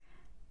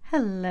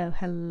Hello,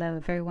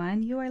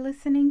 everyone. You are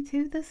listening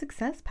to The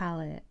Success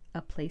Palette,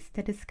 a place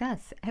to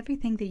discuss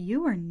everything that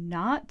you are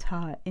not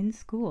taught in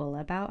school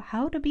about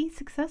how to be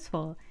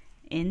successful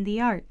in the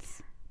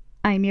arts.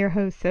 I'm your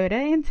host, Soda,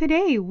 and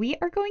today we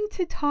are going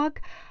to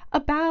talk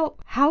about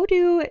how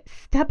to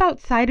step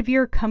outside of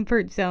your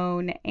comfort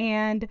zone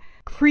and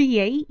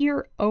create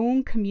your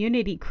own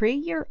community,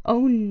 create your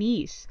own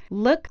niche.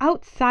 Look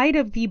outside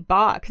of the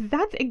box.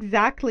 That's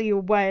exactly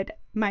what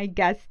my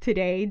guest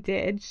today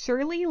did,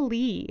 Shirley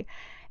Lee.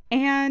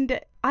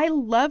 And I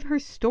love her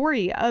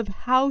story of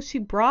how she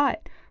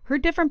brought her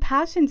different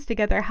passions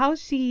together, how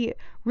she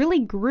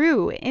really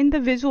grew in the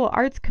visual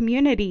arts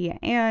community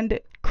and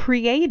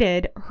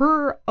created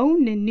her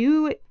own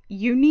new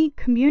unique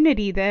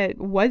community that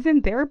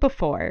wasn't there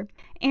before.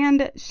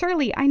 And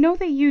Shirley, I know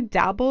that you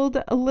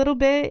dabbled a little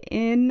bit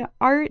in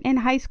art in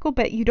high school,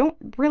 but you don't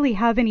really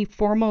have any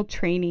formal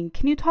training.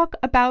 Can you talk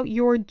about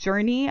your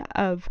journey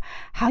of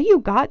how you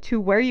got to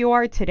where you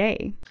are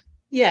today?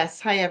 Yes,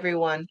 hi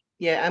everyone.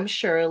 Yeah, I'm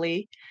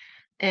Shirley.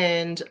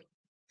 And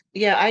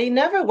yeah, I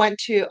never went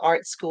to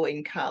art school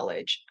in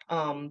college.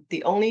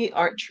 The only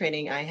art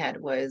training I had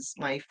was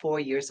my 4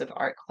 years of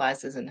art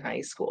classes in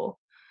high school.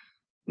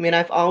 I mean,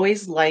 I've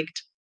always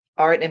liked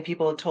art, and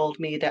people told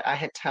me that I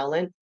had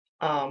talent.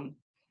 Um,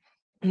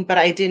 but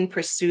I didn't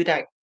pursue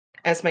that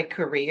as my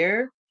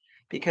career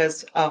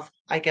because of,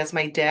 I guess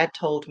my dad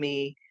told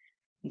me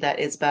that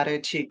it's better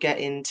to get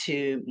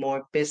into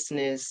more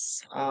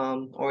business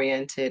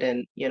oriented,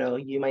 and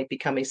you might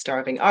become a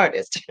starving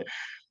artist.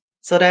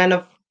 So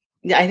then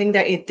yeah, I think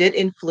that it did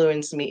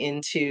influence me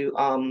into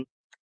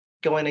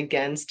going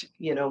against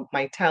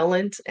my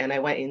talent, and I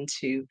went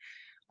into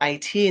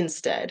IT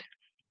instead.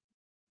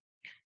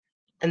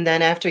 And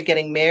then after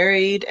getting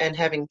married and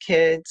having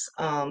kids,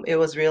 it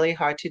was really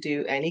hard to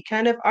do any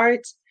kind of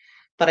art,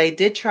 but I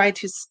did try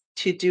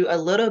to do a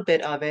little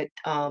bit of it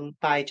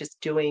by just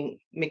doing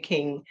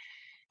making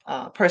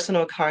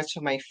personal cards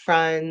for my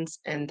friends,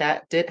 and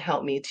that did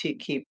help me to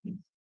keep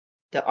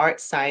the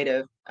art side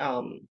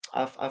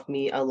of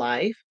me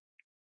alive.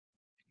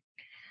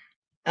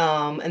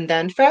 And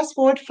then fast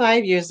forward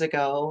 5 years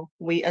ago,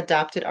 we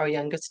adopted our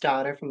youngest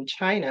daughter from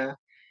China.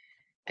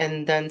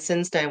 And then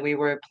since then, we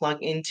were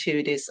plugged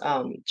into this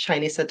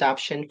Chinese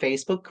adoption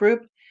Facebook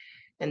group,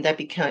 and that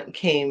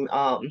became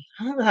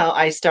how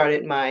I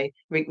started my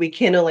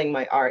rekindling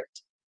my art.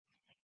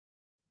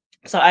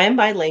 So I am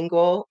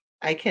bilingual.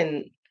 I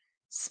can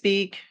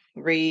speak,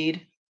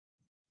 read,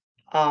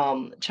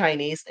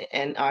 Chinese,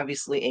 and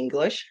obviously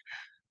English.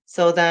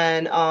 So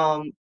then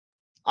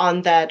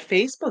on that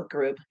Facebook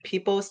group,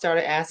 people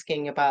started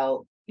asking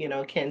about,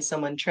 can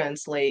someone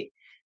translate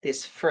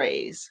this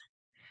phrase?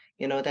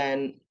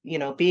 Then,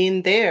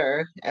 being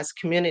there as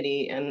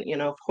community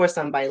and, of course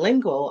I'm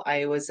bilingual,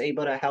 I was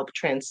able to help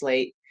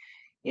translate,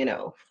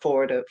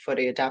 for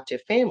the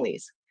adoptive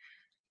families.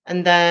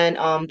 And then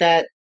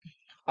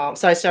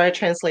so I started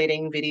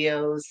translating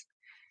videos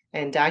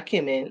and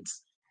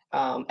documents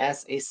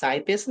as a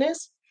side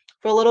business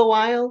for a little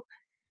while.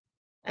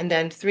 And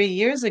then 3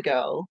 years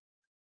ago,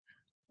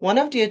 one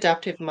of the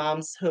adoptive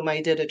moms whom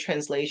I did a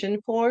translation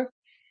for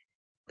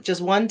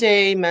just one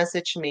day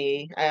messaged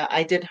me.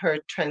 I did her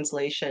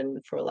translation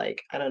for like,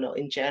 I don't know,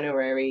 in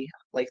January,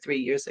 like 3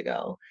 years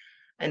ago.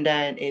 And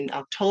then in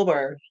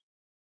October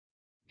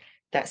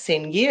that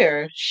same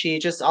year, she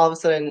just all of a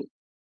sudden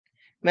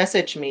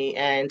messaged me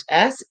and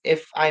asked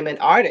if I'm an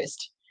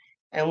artist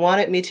and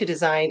wanted me to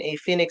design a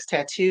phoenix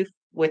tattoo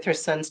with her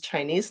son's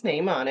Chinese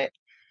name on it.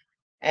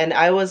 And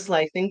I was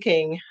like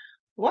thinking,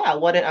 wow,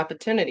 what an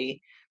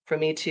opportunity for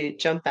me to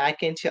jump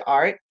back into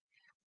art.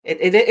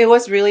 It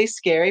was really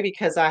scary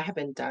because I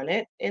haven't done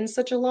it in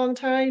such a long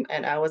time,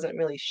 and I wasn't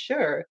really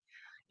sure,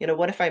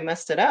 what if I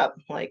messed it up?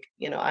 Like,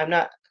 I'm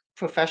not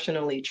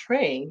professionally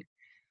trained,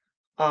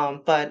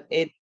 but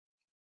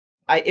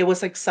it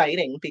was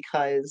exciting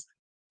because,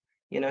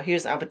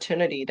 here's an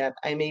opportunity that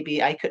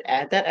I could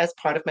add that as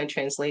part of my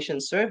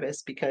translation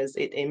service because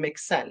it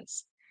makes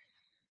sense.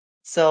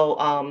 So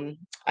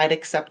I'd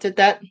accepted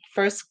that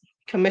first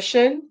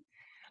commission.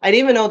 I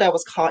didn't even know that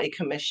was called a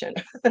commission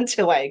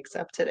until I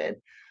accepted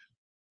it.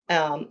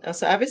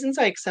 So ever since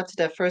I accepted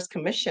that first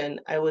commission,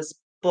 I was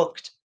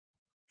booked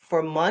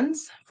for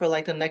months for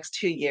like the next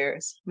 2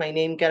 years. My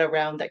name got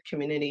around that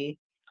community.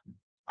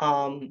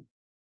 Um,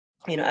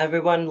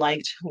 everyone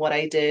liked what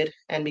I did,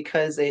 and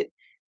because it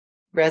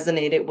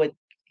resonated with,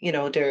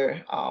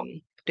 their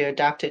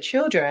adopted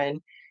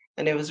children,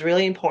 and it was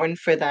really important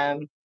for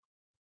them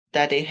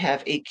that they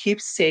have a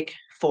keepsake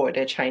for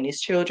their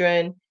Chinese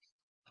children.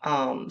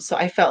 So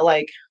I felt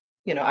like,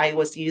 I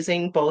was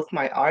using both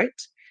my art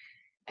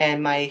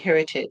and my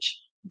heritage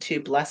to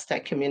bless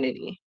that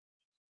community.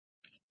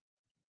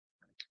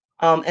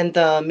 And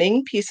the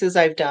main pieces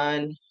I've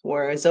done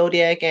were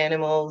zodiac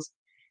animals,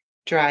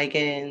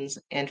 dragons,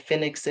 and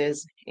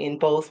phoenixes in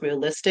both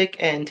realistic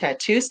and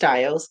tattoo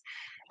styles.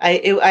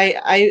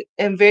 I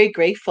am very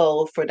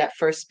grateful for that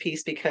first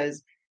piece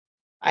because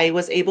I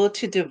was able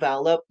to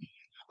develop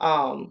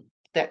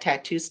that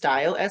tattoo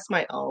style as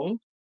my own.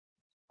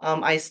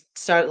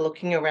 started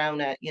looking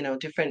around at,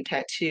 different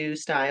tattoo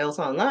styles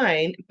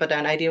online, but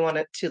then I didn't want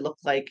it to look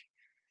like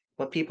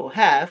what people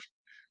have.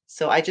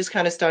 So I just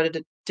kind of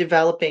started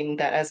developing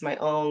that as my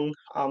own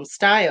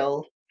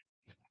style,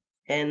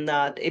 and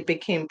it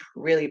became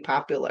really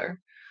popular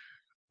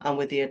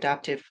with the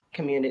adoptive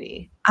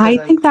community because I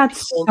then think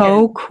that's people get so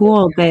into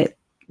cool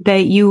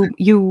that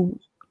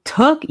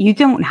you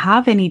don't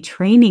have any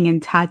training in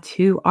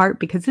tattoo art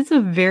because it's a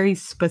very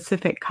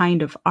specific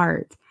kind of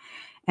art.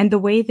 And the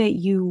way that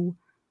you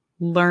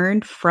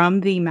learned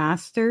from the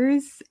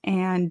masters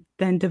and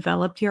then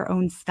developed your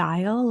own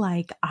style,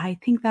 like, I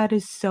think that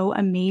is so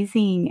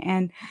amazing.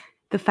 And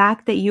the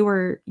fact that you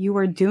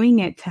were doing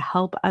it to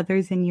help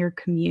others in your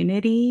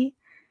community,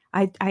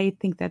 I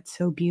think that's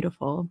so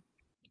beautiful.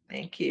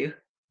 Thank you.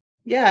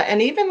 Yeah,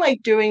 and even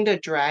like doing the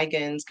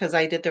dragons, because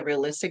I did the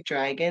realistic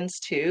dragons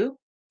too.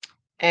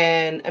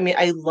 And I mean,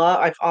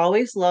 I've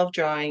always loved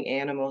drawing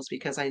animals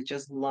because I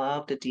just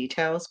love the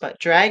details. But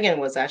dragon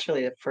was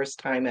actually the first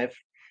time I've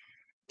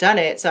done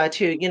it. So I had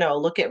to,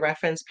 look at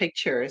reference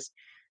pictures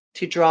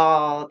to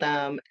draw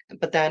them.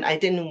 But then I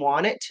didn't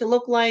want it to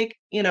look like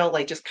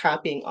just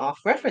copying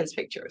off reference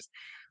pictures.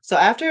 So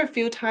after a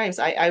few times,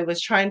 I was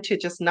trying to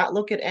just not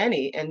look at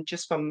any and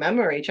just from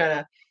memory, trying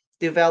to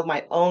develop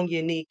my own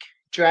unique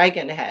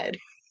dragon head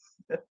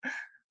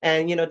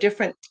and,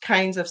 different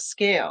kinds of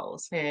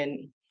scales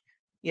and,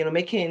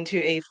 making it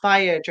into a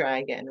fire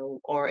dragon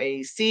or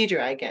a sea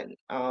dragon.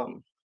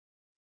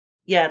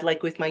 Yeah,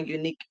 like with my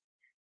unique,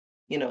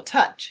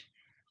 touch.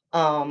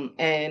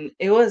 And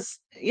it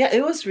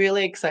was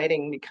really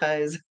exciting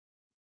because,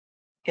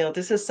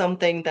 this is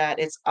something that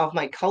is of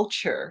my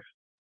culture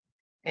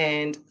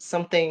and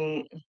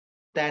something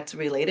that's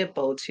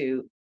relatable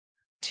to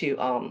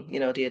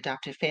the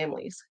adopted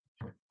families.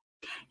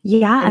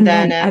 Yeah, And and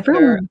then then after,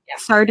 everyone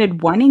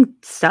started wanting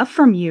stuff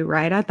from you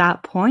right at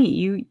that point.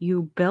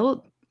 You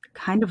built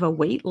kind of a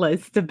wait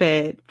list a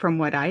bit from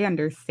what I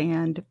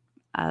understand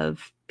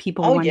of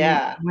people oh wanting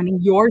yeah, wanting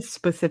your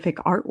specific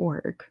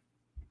artwork.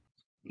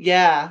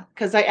 yeah,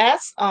 because I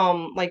asked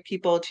like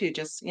people to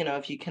just,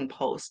 if you can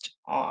post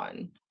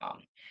on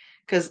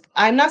because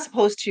I'm not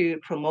supposed to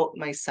promote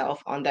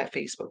myself on that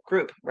Facebook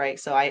group, right?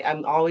 So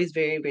I'm always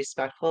very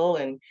respectful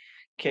and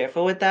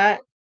careful with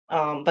that.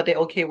 But they're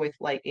okay with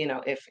like,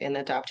 if an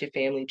adoptive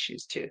family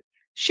choose to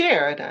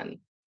share, then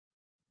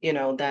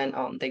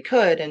they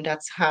could, and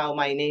that's how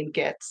my name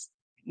gets,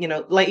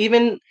 like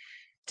even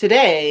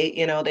today,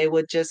 they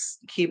would just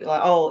keep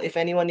like, oh, if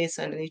anyone needs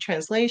any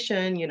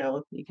translation,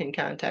 you can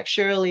contact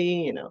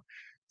Shirley,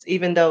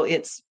 even though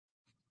it's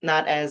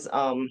not as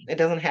it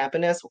doesn't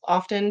happen as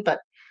often, but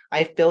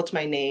I've built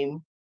my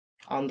name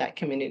on that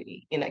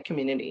community in that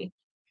community.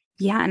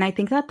 Yeah, and I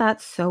think that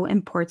that's so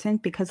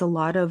important because a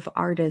lot of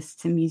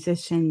artists and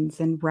musicians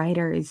and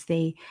writers,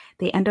 they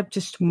end up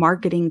just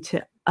marketing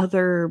to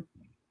other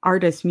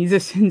artists,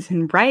 musicians,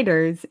 and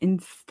writers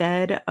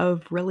instead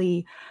of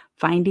really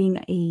finding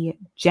a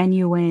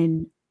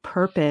genuine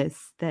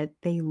purpose that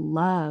they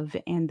love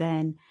and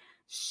then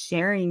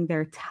sharing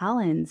their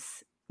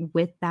talents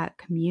with that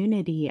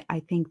community.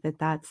 I think that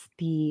that's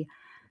the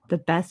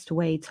best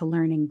way to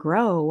learn and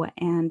grow.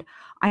 And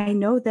I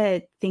know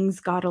that things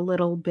got a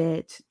little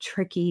bit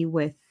tricky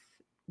with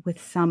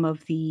some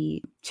of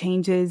the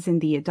changes in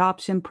the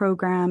adoption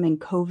program and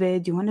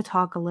COVID. Do you want to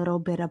talk a little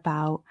bit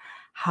about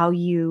how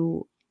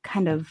you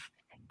kind of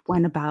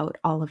went about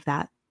all of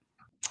that?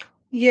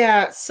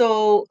 Yeah,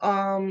 so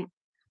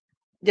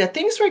yeah,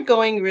 things were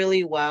going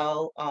really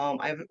well.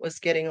 I was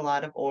getting a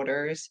lot of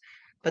orders,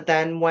 but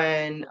then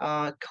when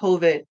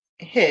COVID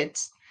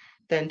hit,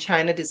 then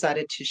China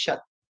decided to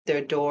shut their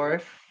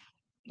door,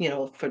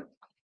 for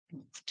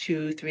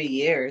 2, 3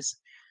 years,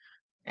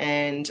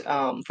 and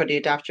for the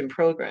adoption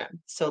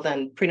program. So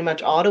then pretty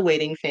much all the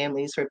waiting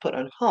families were put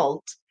on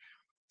halt.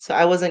 So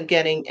I wasn't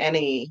getting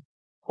any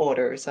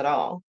orders at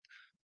all.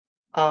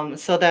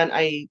 So then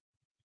I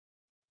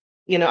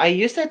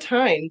used that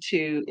time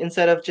to,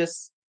 instead of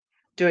just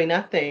doing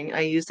nothing, I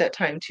used that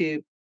time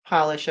to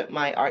polish up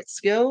my art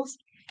skills.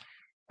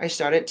 I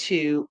started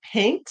to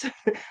paint.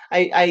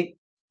 I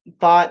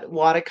bought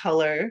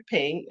watercolor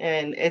paint,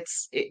 and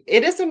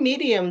it is a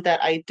medium that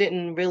I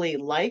didn't really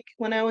like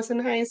when I was in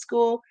high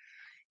school,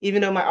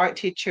 even though my art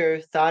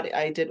teacher thought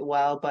I did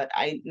well, but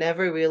I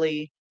never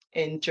really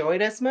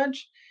enjoyed as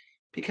much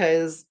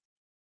because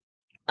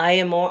I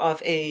am more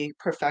of a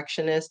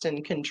perfectionist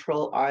and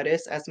control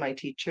artist, as my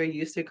teacher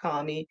used to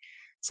call me.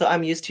 So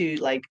I'm used to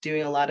like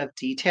doing a lot of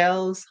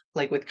details,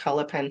 like with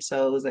color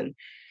pencils and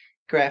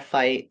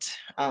graphite.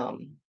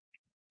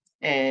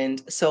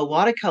 And so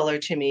watercolor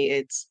to me,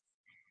 it's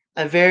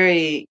a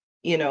very,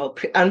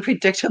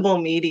 unpredictable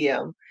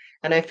medium.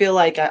 And I feel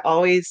like I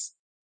always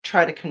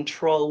try to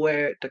control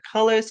where the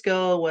colors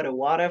go, where the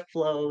water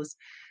flows.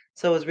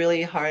 So it was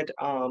really hard.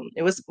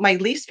 It was my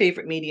least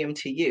favorite medium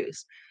to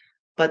use.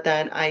 But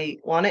then I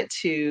wanted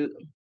to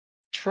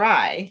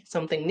try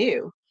something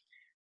new.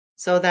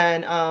 So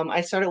then I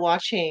started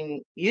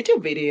watching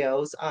YouTube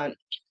videos on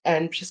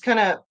and just kind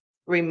of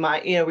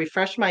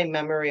refresh my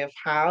memory of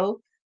how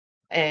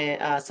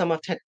and some of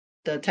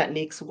the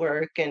techniques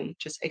work and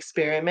just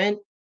experiment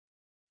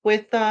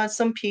with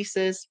some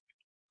pieces.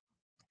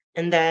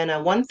 And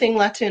then one thing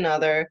led to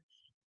another.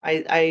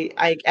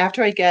 I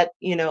after I get,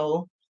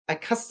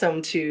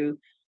 accustomed to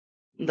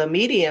the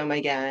medium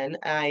again,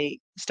 I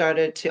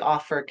started to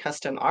offer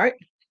custom art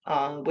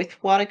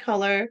with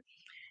watercolor,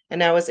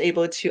 and I was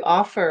able to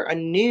offer a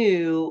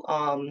new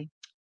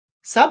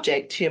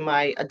subject to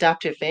my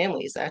adoptive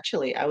families.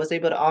 Actually, I was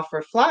able to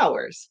offer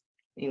flowers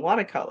in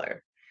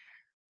watercolor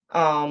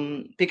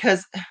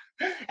because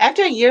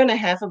after a year and a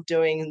half of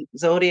doing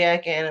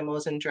zodiac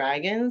animals and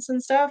dragons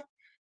and stuff,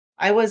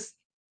 I was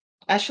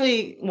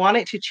actually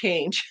wanted to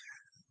change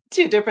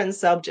to different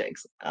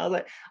subjects. I was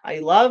like, I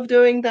love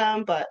doing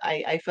them, but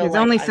I felt There's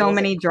like only I so wasn't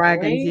many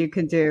dragons growing. you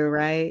could do,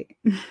 right?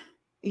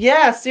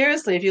 Yeah,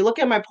 seriously, if you look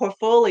at my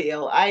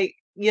portfolio,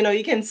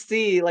 you can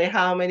see like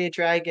how many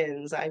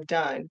dragons I've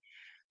done.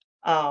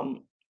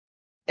 Um,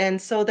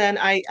 and so then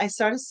I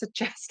started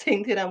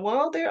suggesting to them,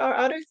 well, there are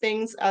other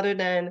things other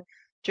than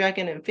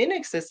dragon and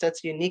phoenixes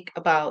that's unique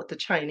about the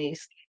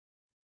Chinese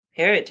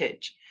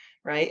heritage,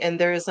 right? And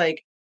there's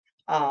like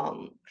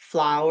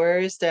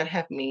flowers that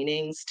have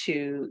meanings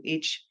to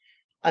each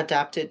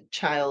adopted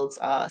child's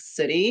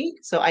city.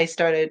 So I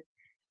started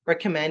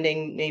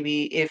recommending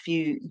maybe if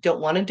you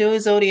don't want to do a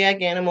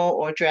zodiac animal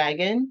or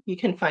dragon, you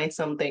can find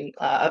something,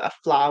 a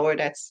flower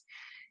that's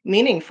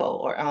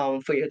meaningful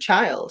or for your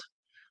child.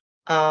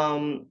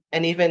 And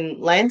even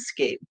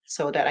landscape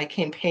so that I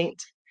can paint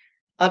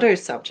other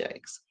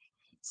subjects.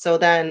 So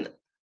then,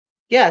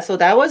 yeah, so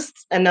that was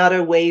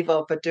another wave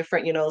of a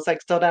different, it's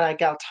like, so then I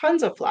got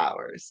tons of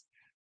flowers.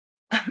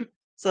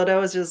 So that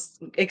was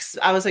just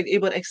I was like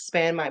able to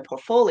expand my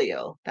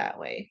portfolio that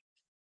way.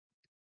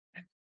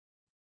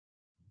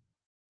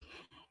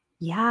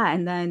 Yeah,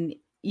 and then,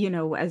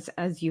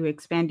 as you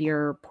expand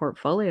your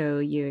portfolio,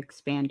 you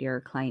expand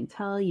your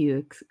clientele,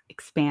 you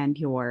expand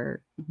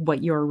your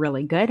what you're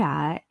really good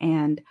at,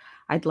 and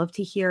I'd love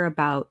to hear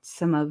about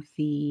some of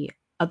the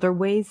other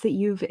ways that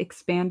you've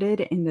expanded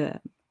in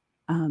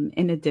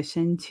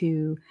addition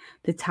to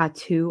the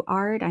tattoo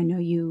art. I know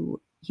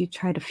you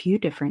tried a few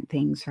different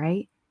things,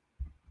 right?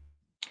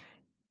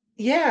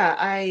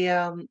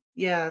 Yeah,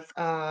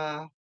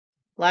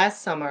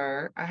 last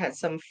summer I had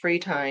some free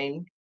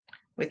time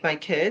with my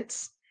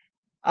kids.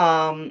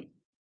 Um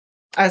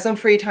I had some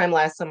free time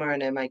last summer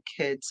and then my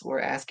kids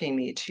were asking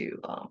me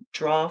to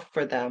draw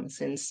for them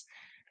since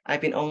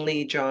I've been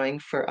only drawing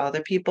for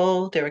other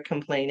people. They were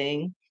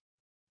complaining,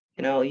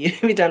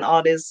 you've done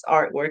all this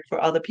artwork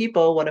for other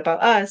people. What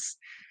about us?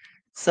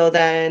 So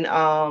then,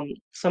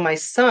 so my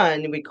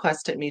son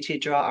requested me to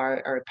draw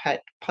our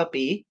pet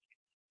puppy.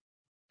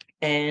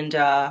 And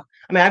I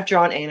mean, I've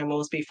drawn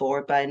animals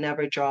before, but I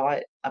never draw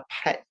a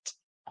pet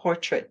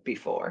portrait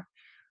before.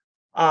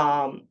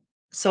 Um,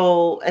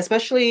 so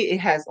especially it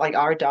has like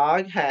our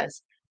dog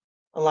has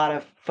a lot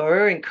of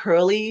fur and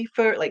curly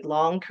fur, like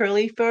long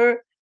curly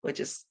fur, which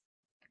is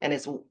and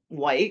it's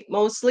white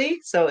mostly.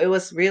 So it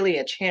was really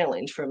a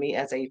challenge for me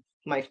as a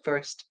my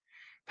first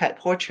pet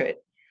portrait.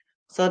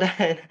 So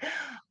then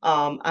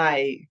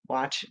I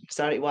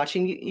started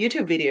watching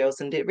YouTube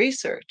videos and did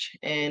research.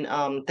 And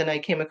then I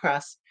came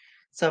across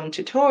some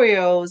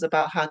tutorials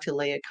about how to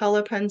lay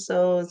color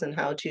pencils and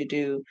how to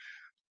do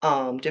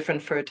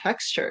different fur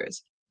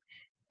textures.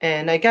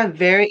 And I got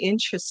very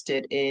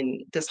interested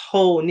in this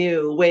whole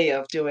new way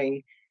of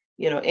doing,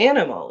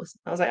 animals.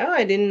 I was like, oh,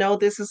 I didn't know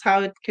this is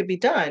how it could be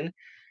done.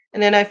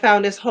 And then I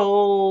found this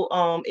whole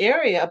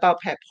area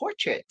about pet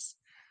portraits.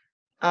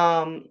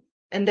 Um,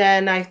 and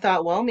then I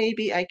thought, well,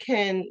 maybe I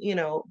can,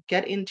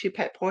 get into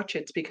pet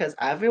portraits because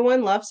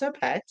everyone loves their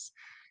pets,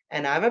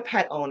 and I'm a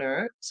pet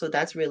owner, so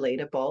that's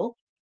relatable.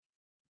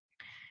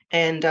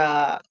 And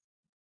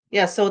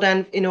yeah, so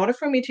then in order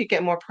for me to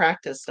get more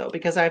practice though,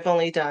 because I've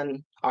only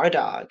done our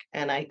dog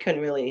and I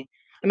couldn't really,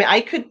 I mean,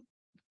 I could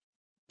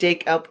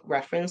dig up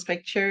reference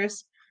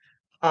pictures,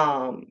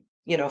 from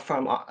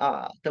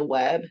the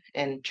web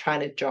and try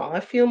to draw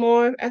a few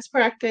more as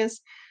practice.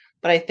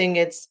 But I think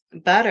it's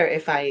better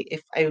if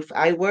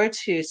I were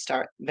to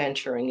start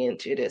venturing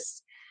into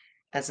this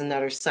as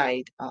another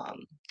side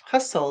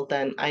hustle,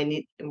 then I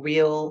need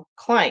real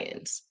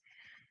clients.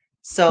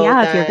 So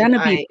Yeah, if you're then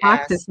gonna be I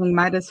asked, practicing,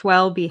 might as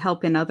well be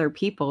helping other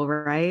people,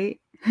 right?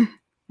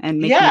 And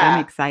making them yeah,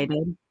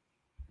 excited.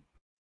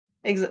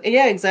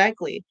 yeah,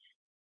 exactly.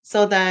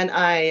 So then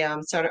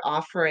I started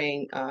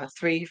offering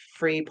 3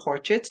 free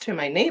portraits to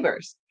my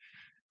neighbors.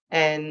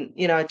 And,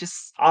 I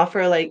just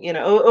offer like,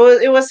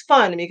 it was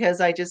fun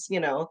because I just,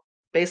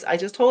 I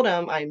just told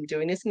them I'm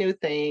doing this new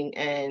thing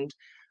and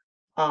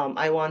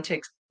I want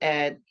to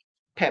add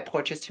pet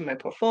portraits to my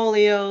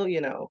portfolio,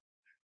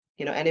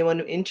 anyone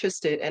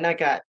interested. And I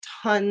got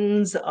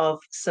tons of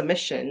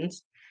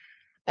submissions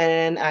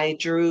and I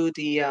drew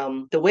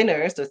the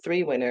winners, the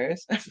 3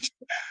 winners.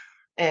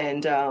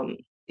 And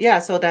yeah,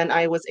 so then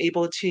I was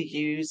able to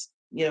use,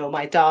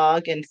 my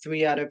dog and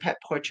 3 other pet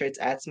portraits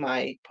as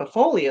my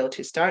portfolio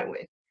to start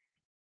with.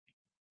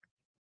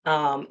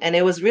 And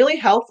it was really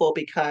helpful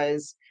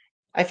because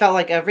I felt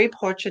like every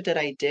portrait that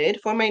I did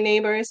for my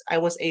neighbors, I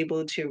was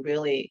able to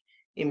really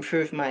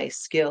improve my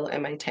skill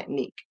and my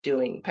technique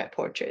doing pet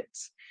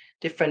portraits.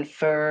 Different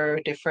fur,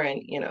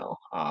 different,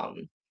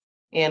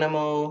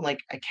 animal, like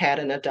a cat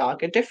and a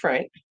dog are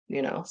different,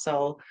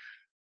 So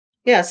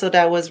yeah, so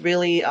that was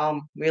really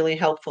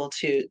helpful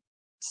to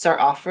start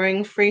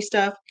offering free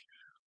stuff.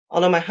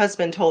 Although my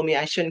husband told me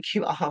I shouldn't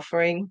keep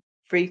offering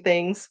free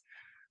things,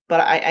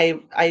 but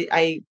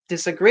I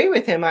disagree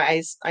with him.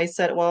 I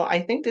said, well, I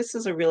think this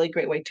is a really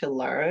great way to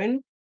learn,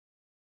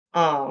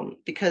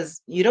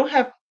 because you don't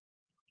have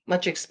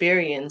much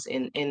experience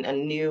in a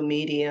new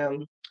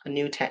medium, a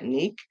new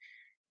technique,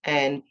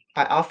 and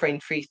by offering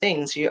free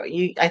things,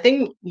 I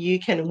think you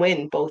can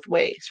win both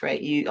ways,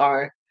 right? You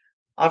are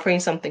offering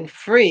something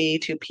free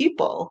to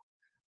people,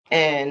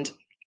 and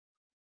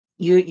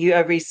you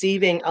are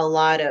receiving a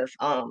lot of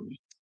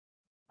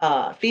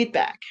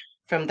feedback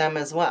from them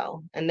as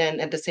well. And then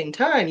at the same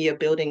time, you're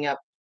building up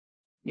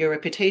your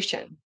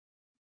reputation.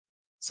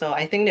 So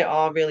I think they're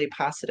all really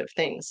positive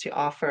things to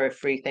offer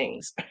free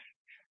things.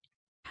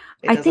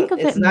 I think of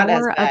it It's not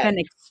as more of bad. an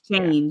Yeah.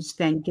 exchange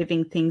than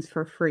giving things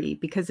for free,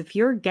 because if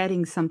you're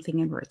getting something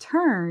in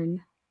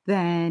return,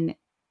 then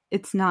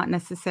it's not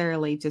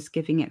necessarily just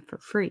giving it for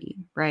free,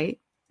 right?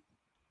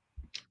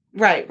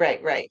 Right,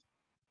 right, right.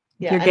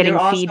 Yeah. You're And they're getting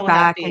also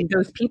feedback, happy. and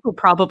those people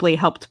probably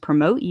helped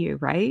promote you,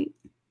 right?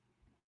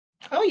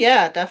 Oh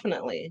yeah,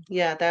 definitely.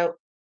 Yeah,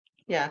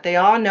 they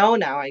all know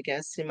now, I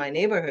guess, in my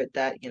neighborhood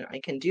that, I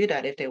can do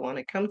that if they want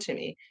to come to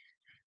me.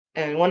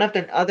 And one of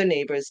the other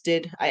neighbors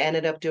I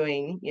ended up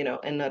doing,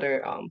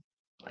 another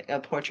like a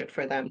portrait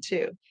for them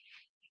too.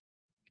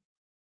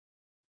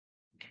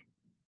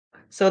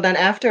 So then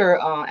after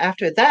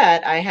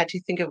that, I had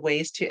to think of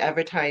ways to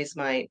advertise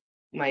my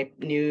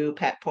new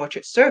pet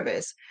portrait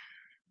service.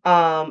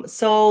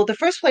 So the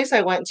first place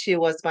I went to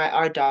was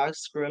our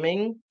dog's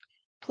grooming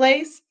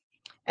place,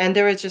 and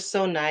they were just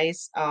so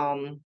nice.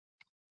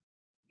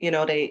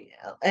 They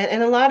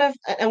and a lot of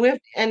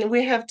and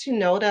we have to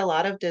know that a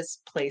lot of these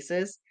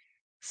places,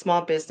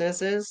 small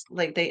businesses,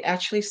 like they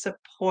actually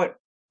support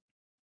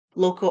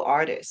local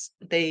artists.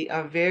 They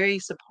are very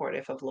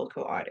supportive of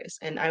local artists,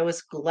 and I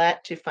was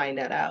glad to find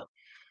that out.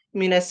 I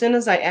mean, as soon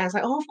as I asked,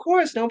 like, oh, of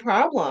course, no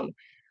problem.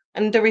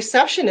 And the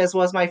receptionist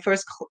was my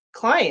first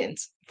client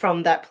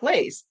from that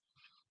place.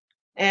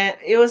 And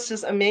it was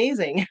just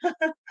amazing.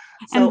 And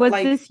So, was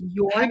like, this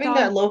your having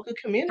that local dog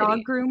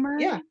community. groomer?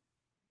 Yeah. Okay,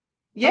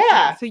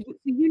 Yeah. so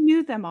you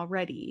knew them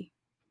already.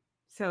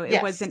 So it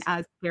Yes. wasn't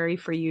as scary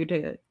for you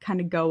to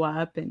kind of go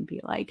up and be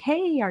like,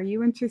 "Hey, are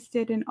you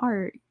interested in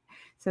art?"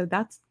 So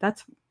that's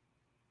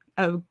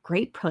a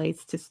great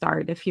place to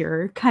start if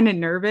you're kind of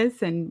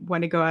nervous and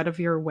want to go out of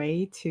your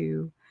way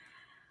to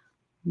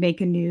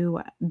make a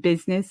new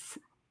business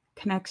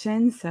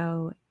connection.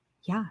 So,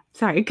 yeah,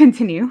 sorry,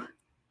 continue.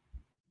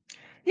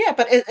 Yeah,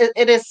 but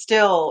it was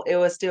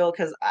still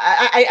because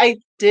I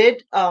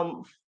did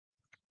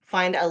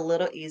find it a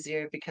little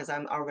easier because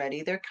I'm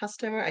already their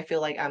customer. I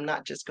feel like I'm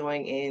not just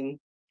going in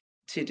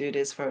to do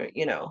this for,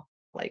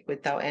 like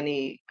without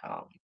any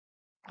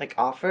like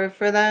offer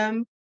for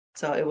them.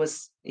 So it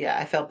was, yeah,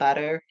 I felt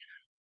better.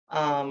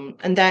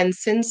 And then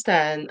since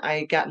then,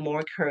 I got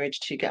more courage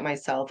to get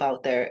myself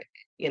out there.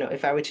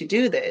 If I were to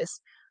do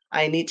this,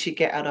 I need to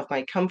get out of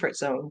my comfort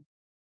zone.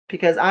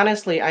 Because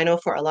honestly, I know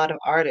for a lot of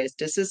artists,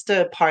 this is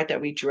the part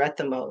that we dread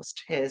the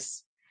most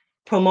is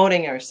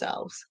promoting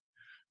ourselves.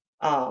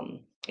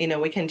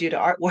 We can do the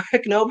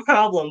artwork, no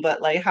problem,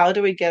 but like, how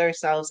do we get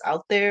ourselves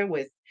out there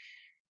with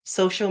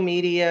social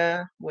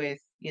media, with,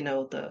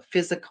 the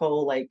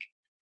physical, like,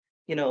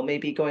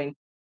 maybe going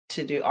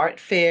to do art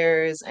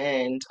fairs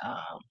and,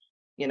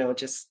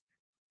 just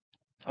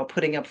or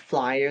putting up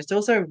flyers.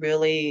 Those are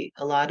really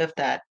a lot of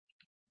that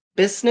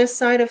business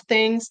side of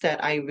things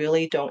that I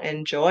really don't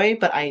enjoy,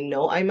 but I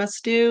know I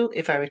must do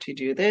if I were to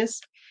do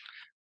this.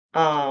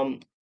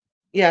 Um,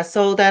 yeah,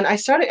 so then I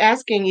started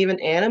asking even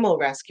animal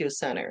rescue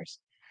centers,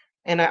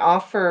 and I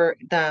offer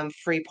them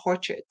free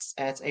portraits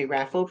at a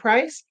raffle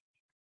price.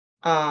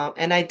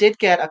 And I did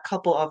get a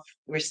couple of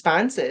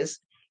responses,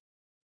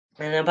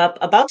 and I'm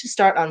about to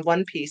start on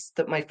one piece,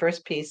 my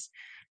first piece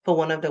for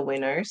one of the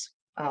winners,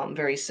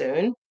 very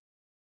soon.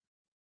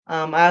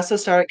 I also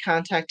started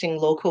contacting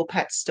local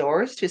pet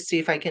stores to see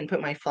if I can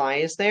put my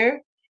flyers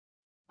there.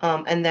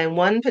 And then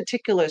one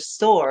particular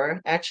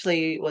store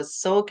actually was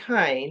so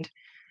kind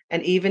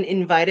and even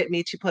invited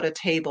me to put a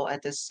table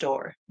at this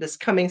store. This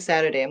coming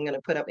Saturday, I'm going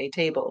to put up a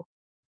table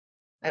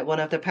at one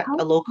of How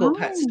a local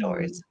pet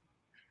stores fun.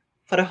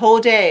 for the whole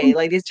day. And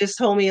Like, they just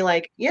told me,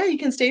 like, yeah, you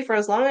can stay for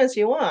as long as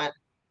you want.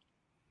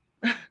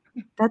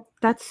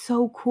 that's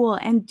so cool.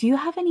 And do you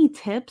have any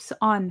tips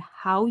on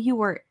how you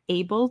were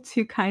able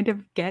to kind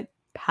of get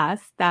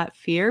past that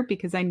fear?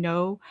 Because I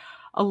know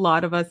a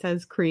lot of us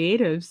as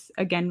creatives,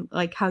 again,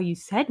 like how you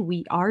said,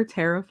 we are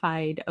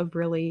terrified of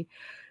really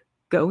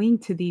going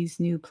to these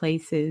new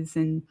places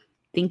and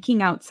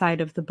thinking outside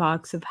of the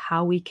box of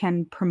how we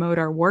can promote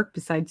our work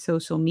besides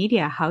social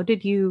media. How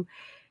did you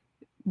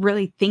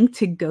really think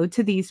to go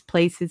to these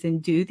places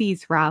and do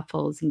these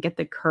raffles and get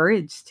the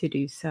courage to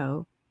do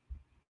so?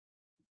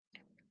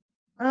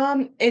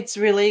 It's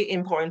really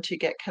important to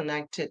get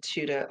connected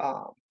to the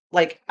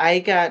like I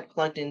got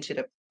plugged into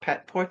the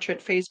pet portrait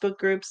Facebook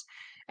groups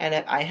and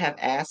I have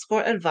asked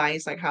for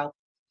advice like how,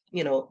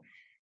 you know,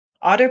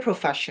 other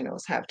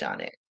professionals have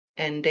done it.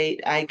 And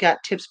I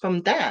got tips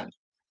from them.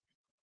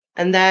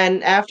 And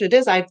then after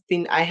this, I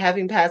have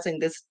been passing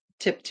this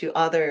tip to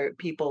other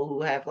people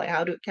who have like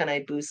can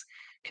I boost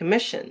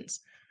commissions?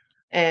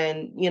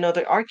 And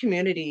the art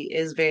community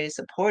is very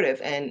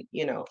supportive. And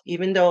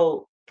even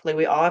though like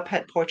we are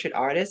pet portrait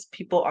artists,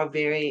 people are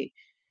very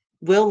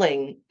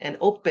willing and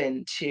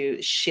open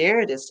to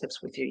share these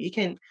tips with you. You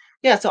can,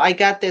 yeah. So I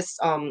got this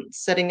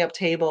setting up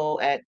table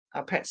at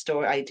a pet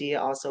store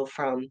idea also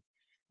from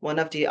one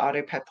of the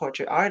other pet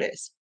portrait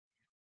artists.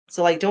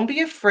 So like, don't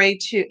be afraid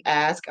to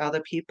ask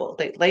other people.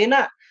 They're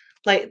not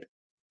like,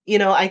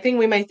 I think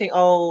we might think,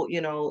 oh,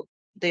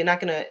 they're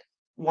not gonna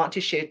want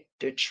to share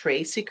their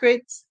trade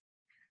secrets,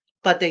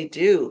 but they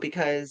do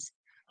because,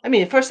 I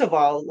mean, first of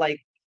all, like,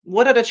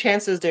 what are the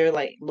chances they're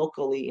like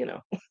locally,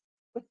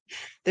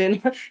 they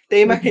might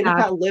Exactly,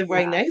 not live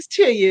right yeah. next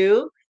to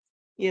you.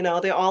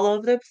 They're all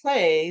over the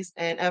place,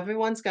 and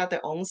everyone's got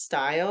their own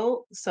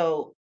style.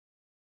 So,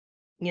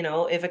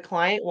 if a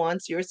client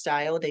wants your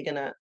style, they're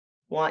gonna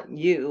want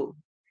you,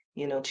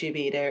 to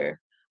be their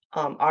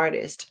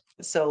artist.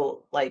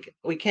 So like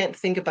we can't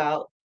think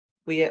about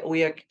we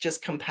are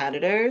just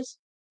competitors.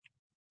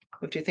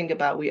 We have to think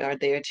about we are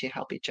there to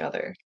help each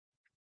other.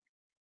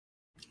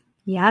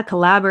 Yeah,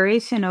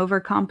 collaboration over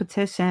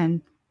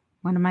competition.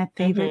 One of my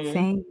favorite Hmm.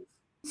 sayings.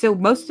 So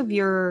most of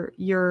your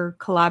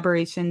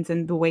collaborations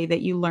and the way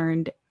that you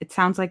learned, it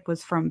sounds like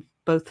was from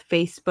both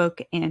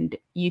Facebook and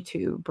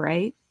YouTube,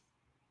 right?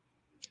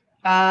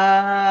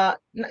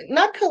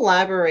 Not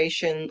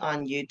collaboration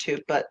on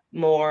YouTube, but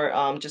more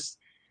just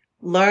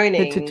The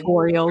learning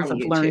tutorials from of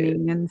YouTube,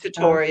 learning and stuff.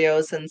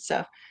 tutorials and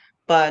stuff,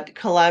 but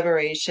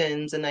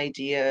collaborations and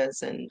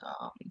ideas and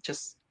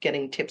just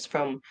getting tips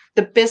from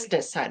the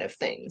business side of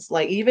things.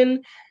 Like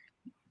even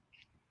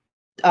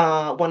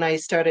when I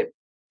started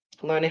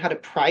learning how to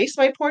price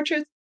my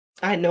portraits,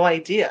 I had no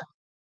idea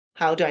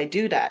how do I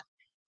do that.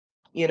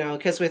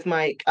 Because with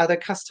my other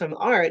custom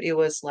art, it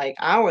was like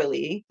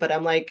hourly, but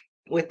I'm like,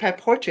 with pet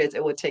portraits,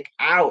 it would take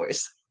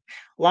hours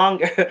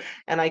longer,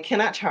 and I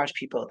cannot charge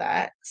people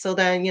that. So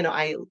then,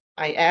 I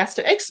asked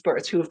the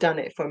experts who've done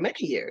it for many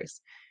years,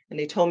 and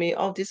they told me,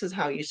 "Oh, this is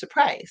how you should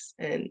price."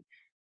 And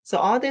so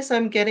all this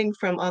I'm getting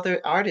from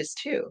other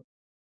artists too.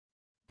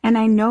 And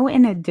I know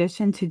in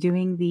addition to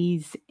doing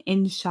these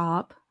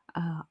in-shop,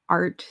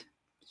 art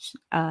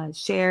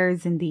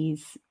shares and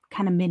these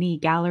kind of mini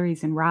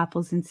galleries and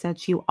raffles and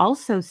such, you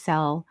also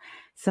sell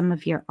some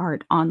of your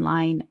art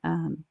online,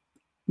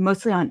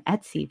 mostly on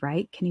Etsy,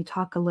 right? Can you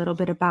talk a little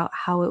bit about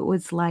how it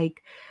was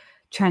like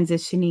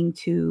transitioning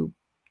to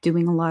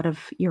doing a lot of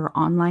your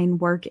online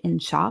work in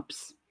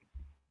shops?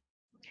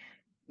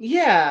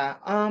 Yeah,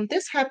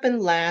 this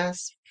happened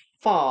last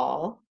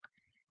fall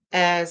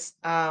as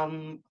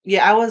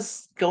yeah, I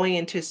was going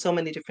into so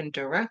many different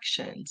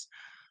directions.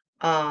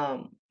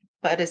 Um,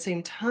 but at the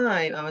same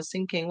time, I was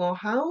thinking, well,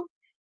 how,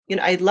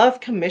 I love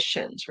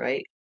commissions,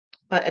 right?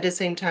 But at the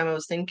same time, I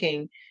was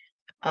thinking,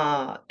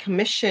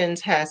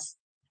 commissions has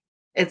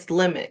its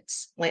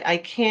limits. Like I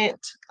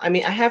can't, I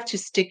mean, I have to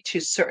stick to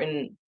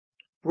certain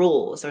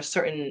rules or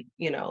certain,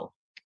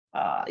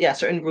 yeah,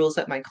 certain rules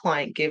that my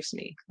client gives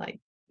me, like,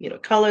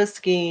 color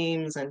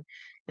schemes and,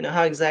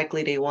 how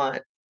exactly they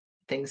want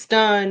things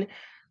done.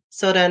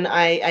 So then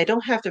I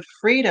don't have the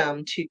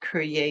freedom to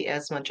create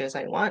as much as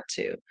I want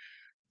to.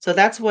 So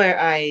that's why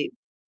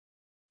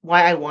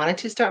I wanted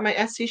to start my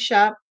Etsy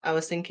shop. I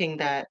was thinking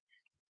that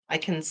I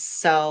can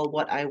sell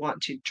what I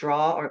want to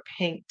draw or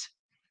paint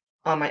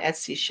on my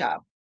Etsy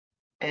shop.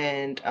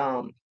 And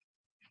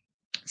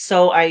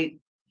so I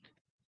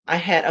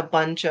had a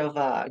bunch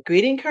of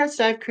greeting cards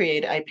that I've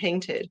created, I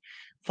painted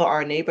for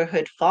our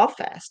neighborhood fall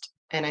fest.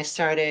 And I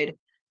started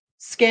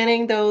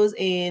scanning those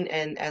in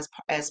and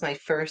as my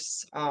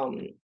first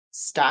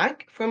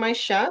stock for my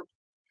shop.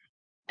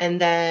 And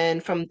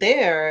then from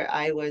there,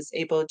 I was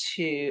able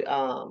to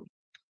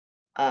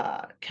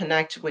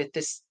connect with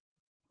this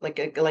like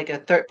a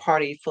third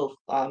party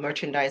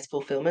merchandise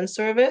fulfillment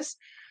service,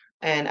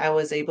 and I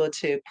was able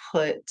to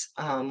put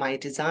my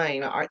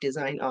art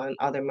design on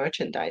other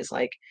merchandise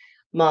like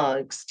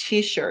mugs,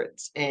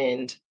 t-shirts,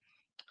 and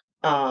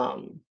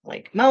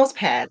like mouse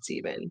pads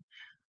even.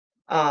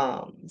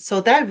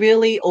 So that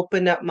really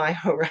opened up my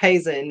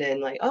horizon and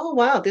like, oh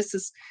wow, this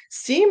is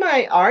see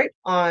my art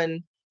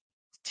on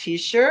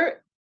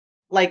t-shirt.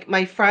 Like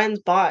my friends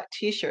bought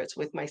t-shirts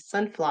with my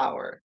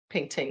sunflower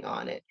painting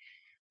on it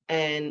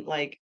and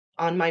like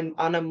on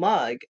a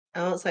mug.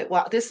 And I was like,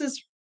 wow, this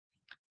is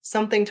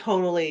something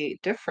totally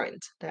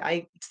different. That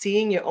I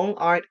seeing your own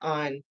art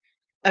on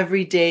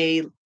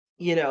everyday,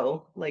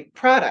 like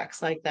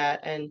products like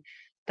that. And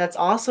that's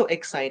also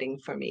exciting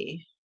for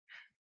me.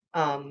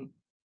 Um,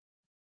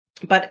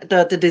 but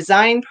the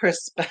design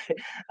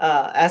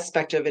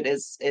aspect of it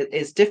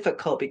is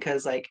difficult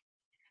because like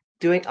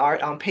doing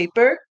art on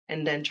paper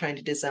and then trying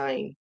to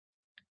design,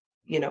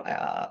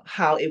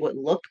 how it would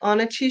look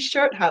on a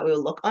t-shirt, how it would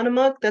look on a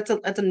mug. That's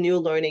a new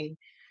learning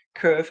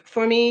curve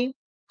for me.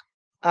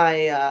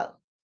 I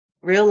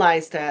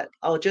realized that,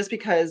 oh, just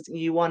because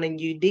you want a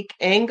unique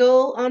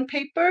angle on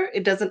paper,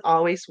 it doesn't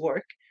always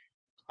work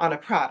on a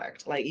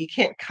product. Like you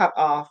can't cut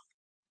off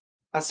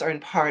a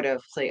certain part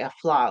of, say, a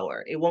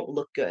flower. It won't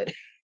look good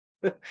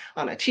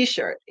on a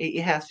t-shirt.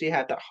 It has to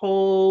have the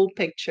whole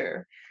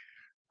picture.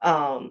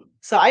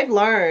 So I've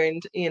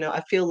learned,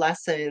 a few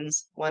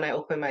lessons when I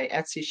opened my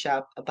Etsy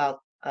shop about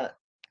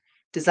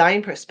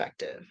design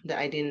perspective that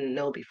I didn't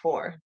know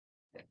before.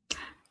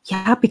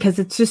 Yeah, because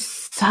it's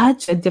just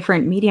such a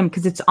different medium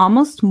because it's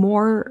almost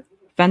more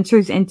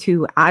ventures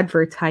into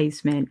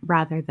advertisement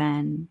rather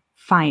than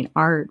fine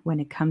art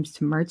when it comes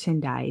to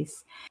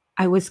merchandise.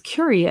 I was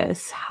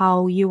curious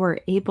how you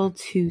were able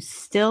to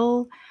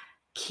still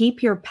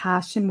keep your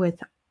passion with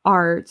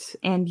art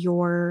and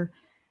your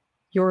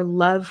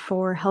love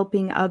for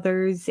helping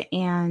others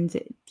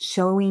and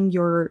showing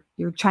your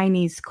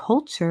Chinese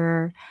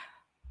culture,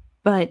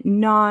 but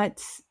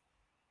not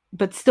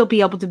but still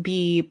be able to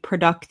be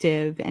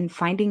productive and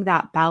finding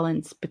that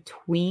balance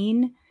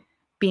between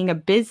being a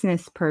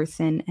business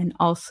person and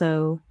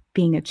also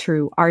being a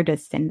true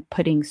artist and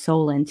putting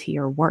soul into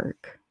your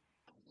work.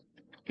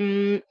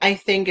 I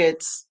think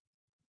it's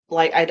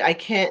like I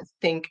can't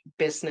think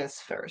business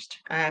first.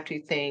 I have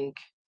to think,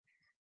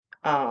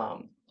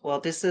 well,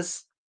 this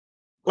is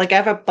like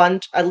I have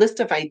a list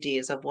of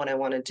ideas of what I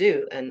want to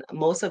do, and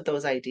most of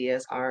those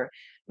ideas are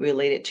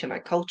related to my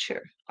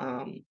culture.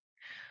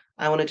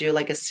 I want to do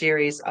like a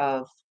series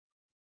of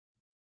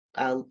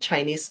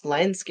Chinese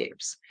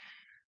landscapes,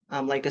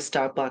 like the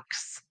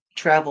Starbucks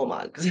travel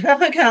mugs,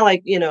 kind of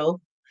like,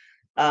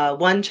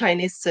 one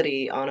Chinese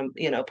city on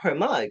a, per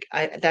mug.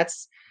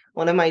 That's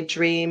one of my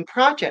dream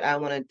project I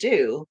want to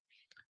do.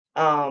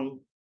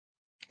 Um,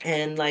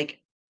 and like,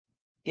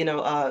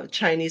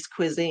 Chinese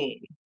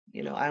cuisine.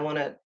 I want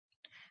to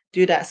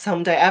do that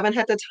someday. I haven't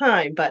had the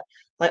time, but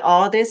like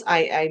all this,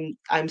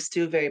 I'm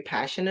still very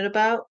passionate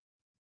about.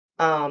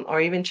 Or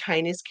even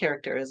Chinese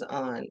characters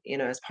on,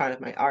 as part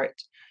of my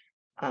art.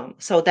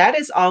 So that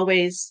is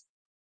always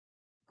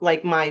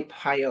like my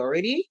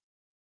priority.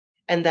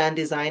 And then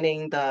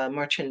designing the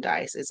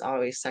merchandise is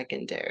always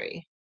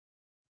secondary.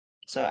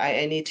 So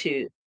I need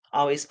to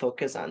always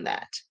focus on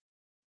that.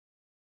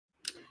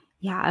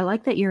 Yeah, I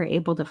like that you're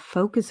able to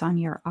focus on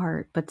your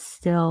art, but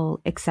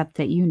still accept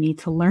that you need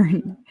to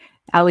learn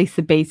at least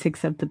the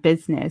basics of the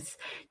business.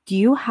 Do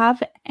you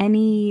have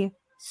any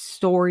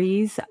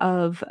stories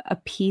of a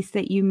piece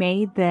that you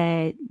made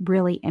that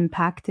really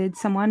impacted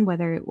someone,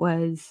 whether it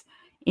was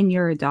in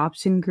your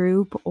adoption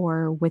group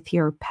or with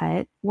your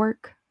pet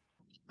work?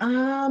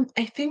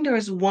 I think there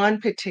was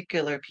one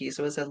particular piece.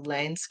 It was a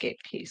landscape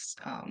piece,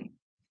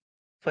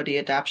 for the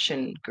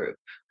adoption group.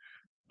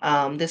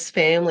 This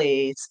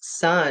family's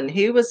son,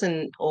 he was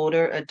an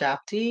older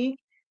adoptee,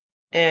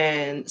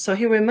 and so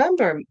he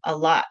remembered a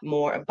lot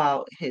more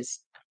about his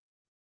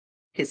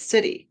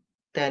city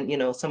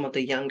than, some of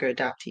the younger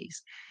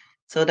adoptees.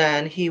 So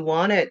then he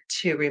wanted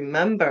to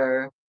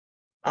remember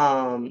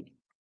um,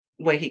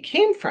 where he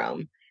came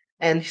from.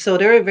 And so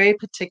they were very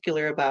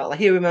particular about, like,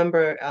 he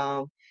remember,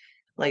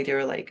 like, they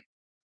were like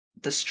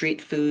the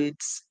street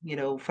foods,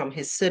 from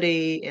his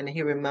city. And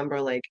he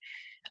remember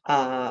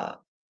uh,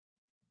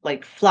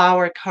 like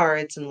flower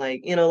carts and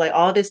like, like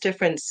all these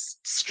different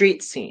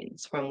street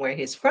scenes from where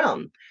he's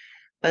from.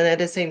 But at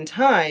the same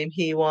time,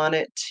 he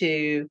wanted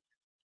to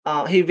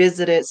he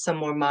visited some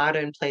more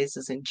modern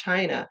places in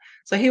China.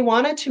 So he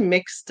wanted to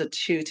mix the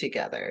two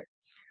together.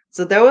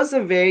 So that was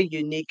a very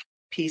unique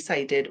piece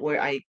I did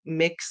where I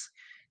mix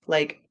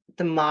like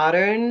the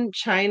modern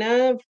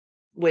China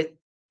with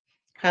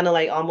kind of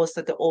like almost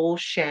like the old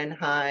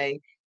Shanghai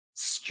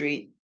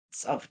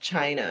streets of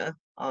China.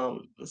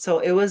 So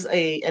it was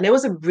a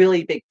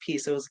really big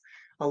piece. It was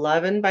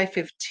 11 by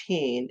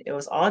 15. It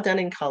was all done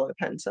in color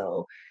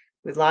pencil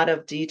with a lot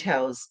of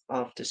details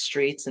of the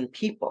streets and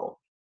people.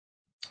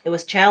 It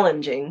was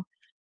challenging.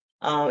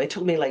 It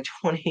took me like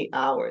 20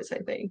 hours, I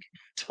think,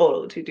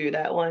 total to do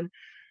that one.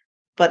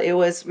 But it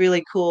was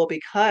really cool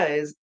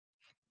because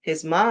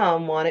his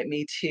mom wanted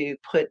me to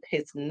put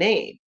his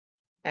name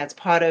as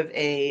part of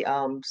a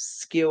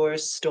skewer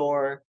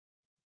store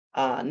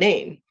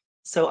name.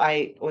 So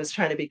I was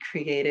trying to be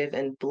creative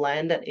and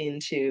blend it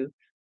into,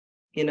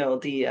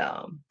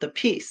 the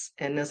piece.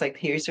 And it's like,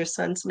 here's your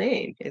son's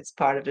name. It's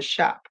part of the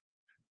shop.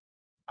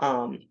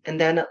 And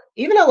then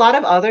even a lot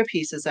of other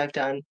pieces I've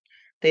done,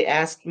 they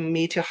asked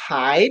me to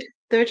hide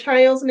their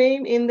child's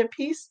name in the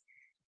piece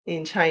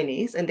in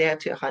Chinese, and they have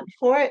to hunt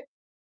for it.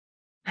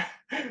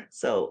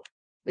 So,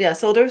 yeah,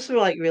 so those were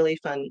like really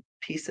fun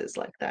pieces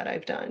like that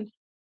I've done.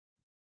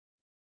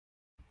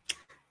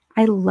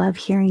 I love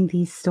hearing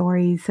these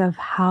stories of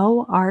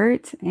how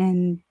art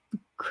and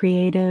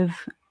creative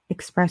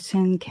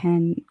expression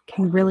can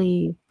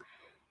really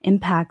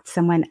impact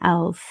someone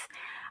else.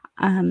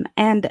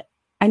 And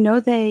I know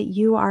that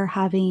you are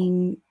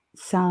having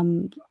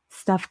some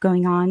stuff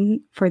going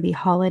on for the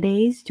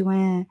holidays. Do you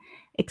want to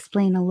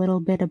explain a little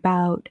bit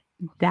about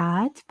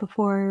that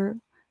before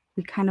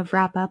we kind of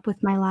wrap up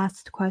with my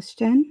last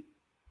question?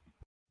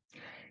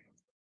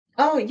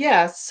 Oh,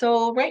 yeah.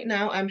 So right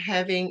now I'm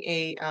having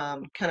a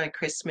kind of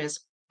Christmas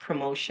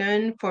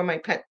promotion for my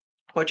pet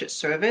portrait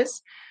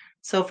service.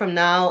 So from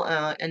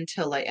now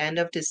until like end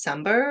of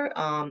December,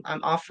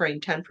 I'm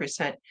offering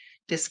 10%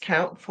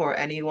 discount for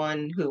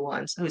anyone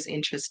who's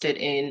interested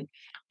in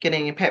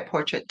getting a pet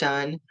portrait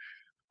done.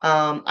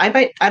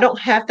 I don't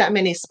have that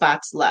many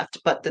spots left,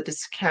 but the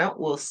discount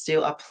will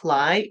still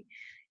apply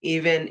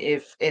even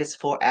if it's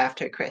for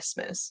after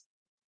Christmas.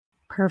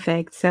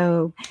 Perfect.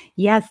 So,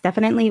 yes,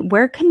 definitely.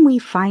 Where can we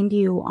find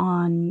you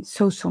on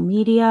social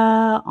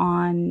media,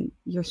 on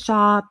your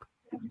shop?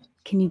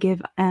 Can you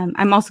give,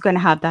 I'm also going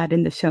to have that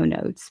in the show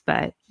notes,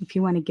 but if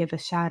you want to give a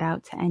shout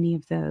out to any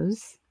of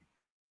those.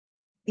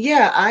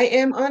 Yeah, I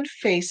am on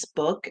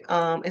Facebook.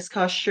 It's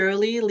called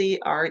Shirley Lee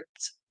Art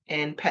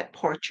and Pet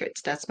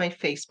Portraits. That's my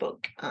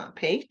Facebook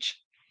page,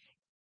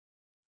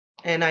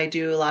 and I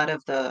do a lot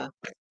of the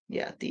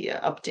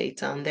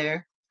updates on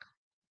there.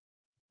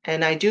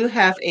 And I do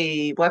have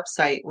a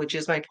website, which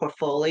is my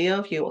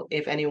portfolio.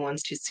 If anyone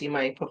wants to see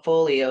my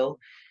portfolio,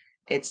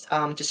 it's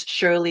just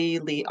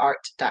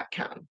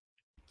shirleyleeart.com.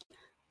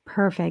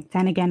 Perfect.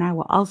 And again, I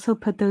will also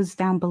put those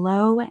down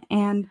below.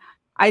 And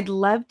I'd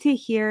love to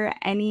hear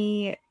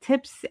any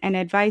tips and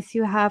advice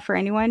you have for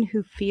anyone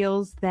who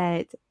feels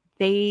that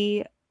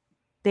they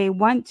they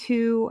want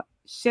to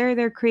share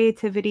their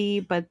creativity,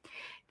 but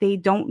they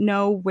don't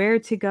know where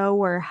to go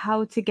or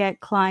how to get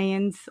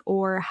clients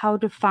or how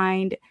to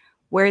find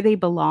where they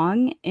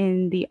belong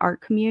in the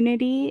art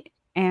community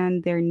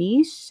and their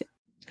niche.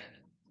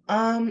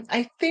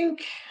 I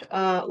think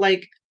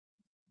like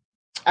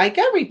I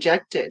got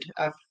rejected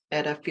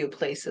at a few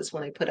places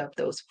when I put up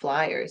those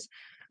flyers.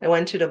 I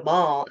went to the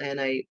mall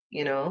and I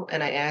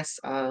asked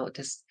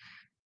this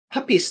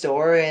puppy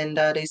store and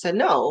they said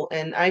no.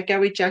 And I got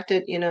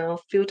rejected, a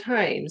few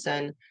times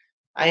and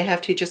I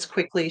have to just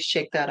quickly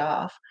shake that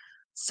off.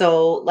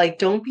 So like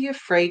don't be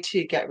afraid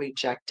to get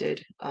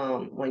rejected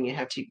when you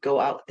have to go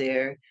out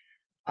there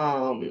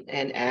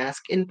and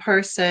ask in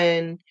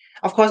person.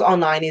 Of course,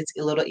 online it's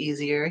a little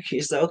easier.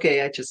 You say,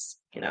 okay, I just,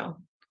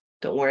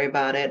 don't worry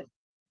about it.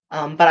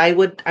 But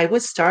I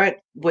would start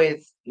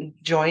with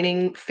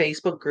joining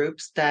Facebook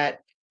groups that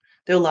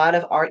there are a lot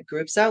of art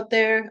groups out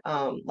there,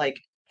 like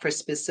for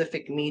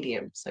specific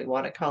mediums, like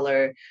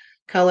watercolor,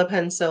 color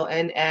pencil,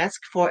 and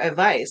ask for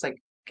advice,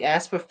 like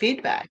ask for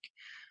feedback.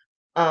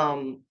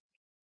 Um,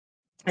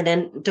 and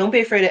then don't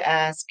be afraid to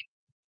ask,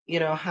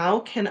 how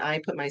can I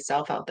put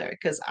myself out there?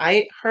 Because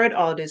I heard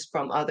all this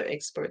from other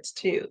experts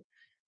too.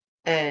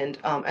 And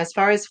as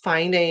far as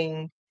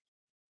finding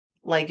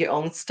like your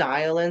own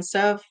style and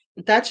stuff,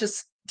 that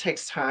just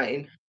takes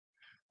time.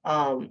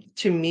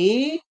 To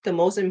me, the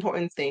most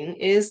important thing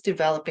is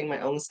developing my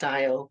own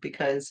style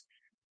because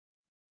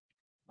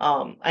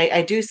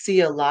I do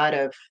see a lot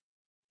of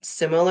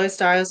similar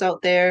styles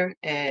out there,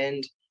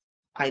 and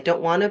I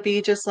don't want to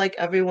be just like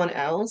everyone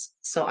else.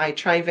 So I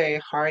try very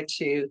hard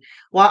to,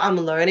 while I'm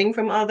learning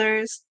from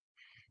others,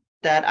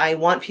 that I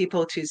want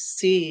people to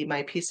see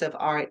my piece of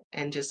art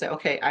and just say,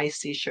 okay, I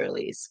see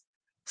Shirley's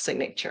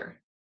signature.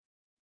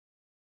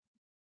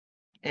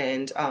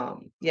 And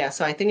yeah,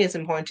 so I think it's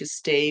important to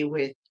stay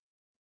with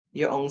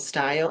your own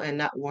style and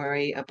not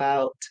worry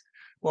about,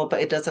 well,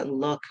 but it doesn't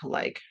look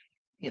like,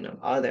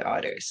 other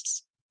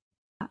artists.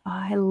 Oh,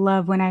 I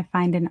love when I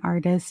find an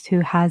artist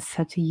who has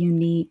such a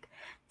unique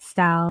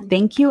style.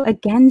 Thank you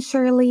again,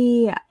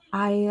 Shirley.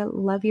 I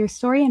love your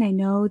story, and I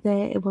know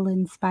that it will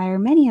inspire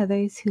many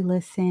others who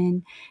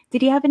listen.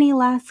 Did you have any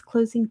last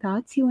closing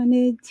thoughts you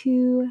wanted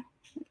to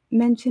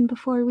mention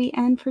before we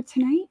end for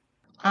tonight?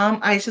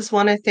 I just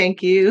want to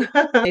thank you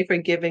for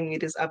giving me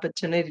this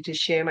opportunity to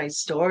share my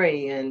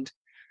story. And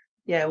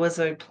yeah, it was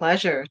a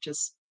pleasure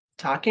just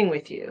talking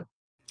with you.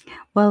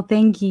 Well,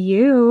 thank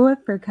you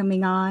for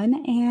coming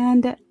on,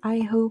 and I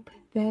hope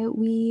that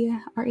we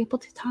are able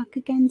to talk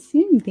again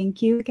soon.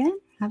 Thank you again.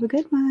 Have a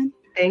good one.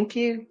 Thank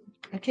you.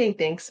 Okay,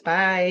 thanks.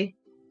 Bye.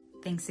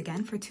 Thanks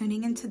again for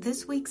tuning into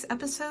this week's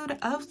episode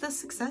of The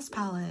Success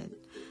Palette.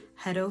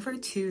 Head over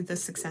to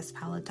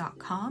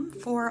thesuccesspalette.com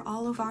for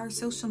all of our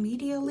social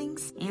media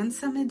links and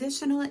some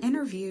additional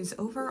interviews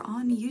over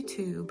on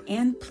YouTube.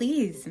 And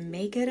please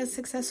make it a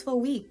successful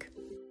week.